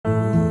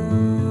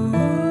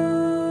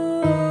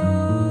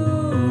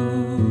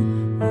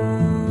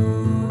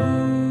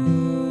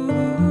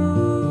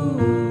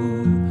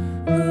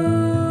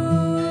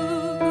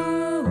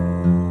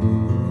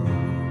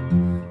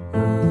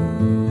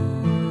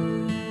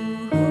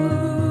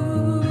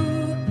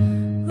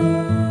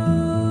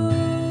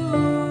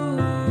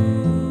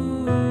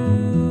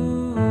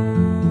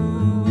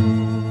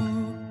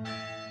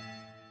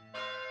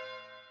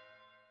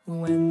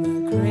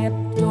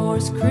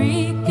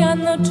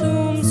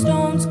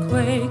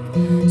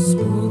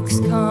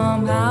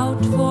come out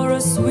for a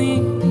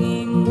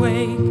swinging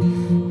wake.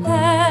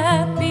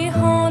 Happy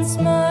haunts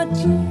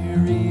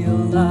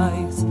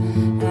materialize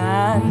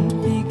and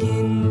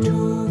begin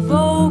to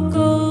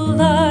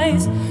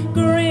vocalize.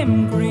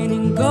 Grim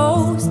grinning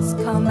ghosts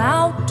come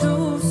out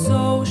to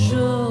socialize.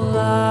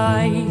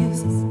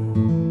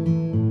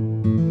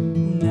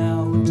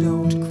 Now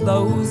don't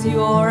close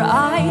your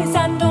eyes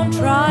and don't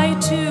try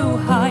to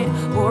hide,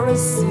 or a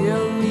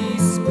silly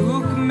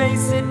spook may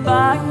sit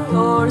by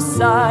your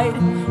side.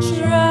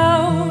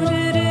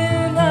 Shrouded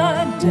in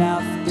a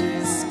daft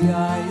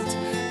disguise,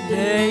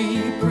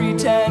 they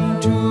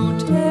pretend to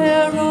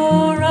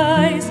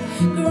terrorize.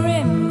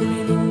 Grim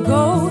grinning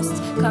ghosts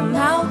come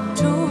out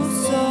to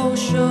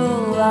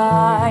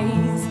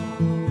socialize.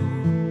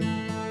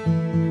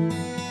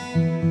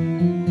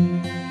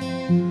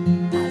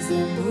 As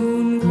the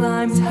moon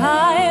climbs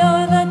high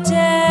o'er the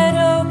dead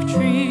oak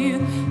tree,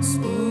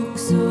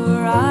 spooks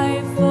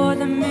arrive for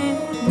the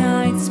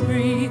midnight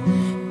spree.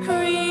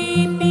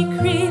 Creepy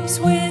creeps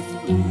with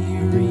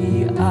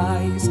eerie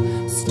eyes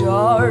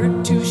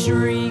start to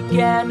shriek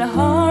and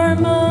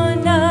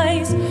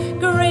harmonize.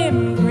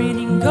 Grim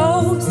grinning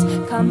ghosts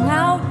come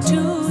out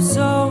to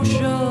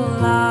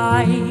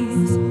socialize.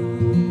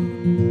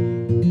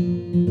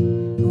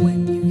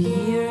 When you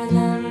hear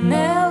the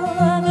knell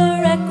of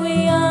a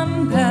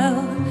requiem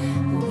bell,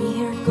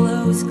 weird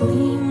glows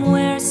gleam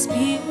where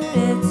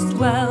spirits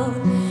dwell.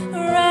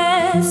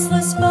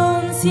 Restless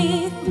bones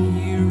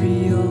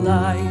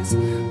etherealize,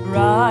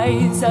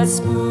 rise as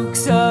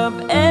spooks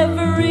of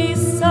every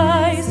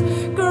size.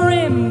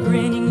 Grim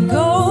grinning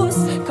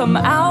ghosts come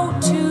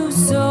out to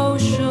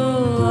socialize.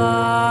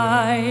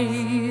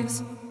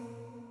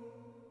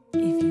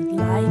 If you'd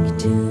like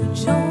to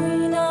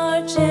join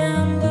our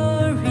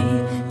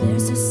jamboree,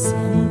 there's a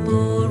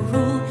simple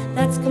rule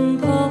that's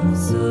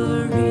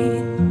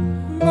compulsory.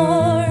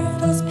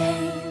 Mortals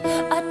pay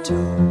a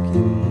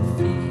token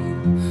fee.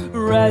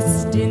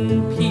 Rest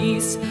in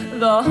peace,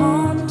 the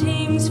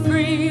haunting's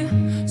free.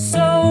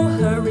 So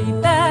hurry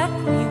back,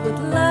 we would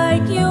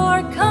like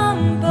your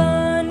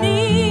company.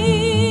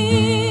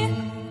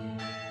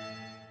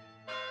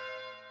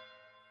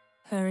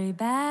 Hurry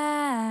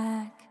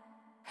back,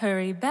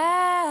 hurry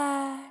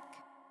back.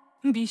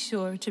 Be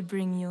sure to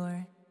bring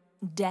your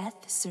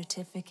death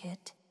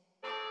certificate.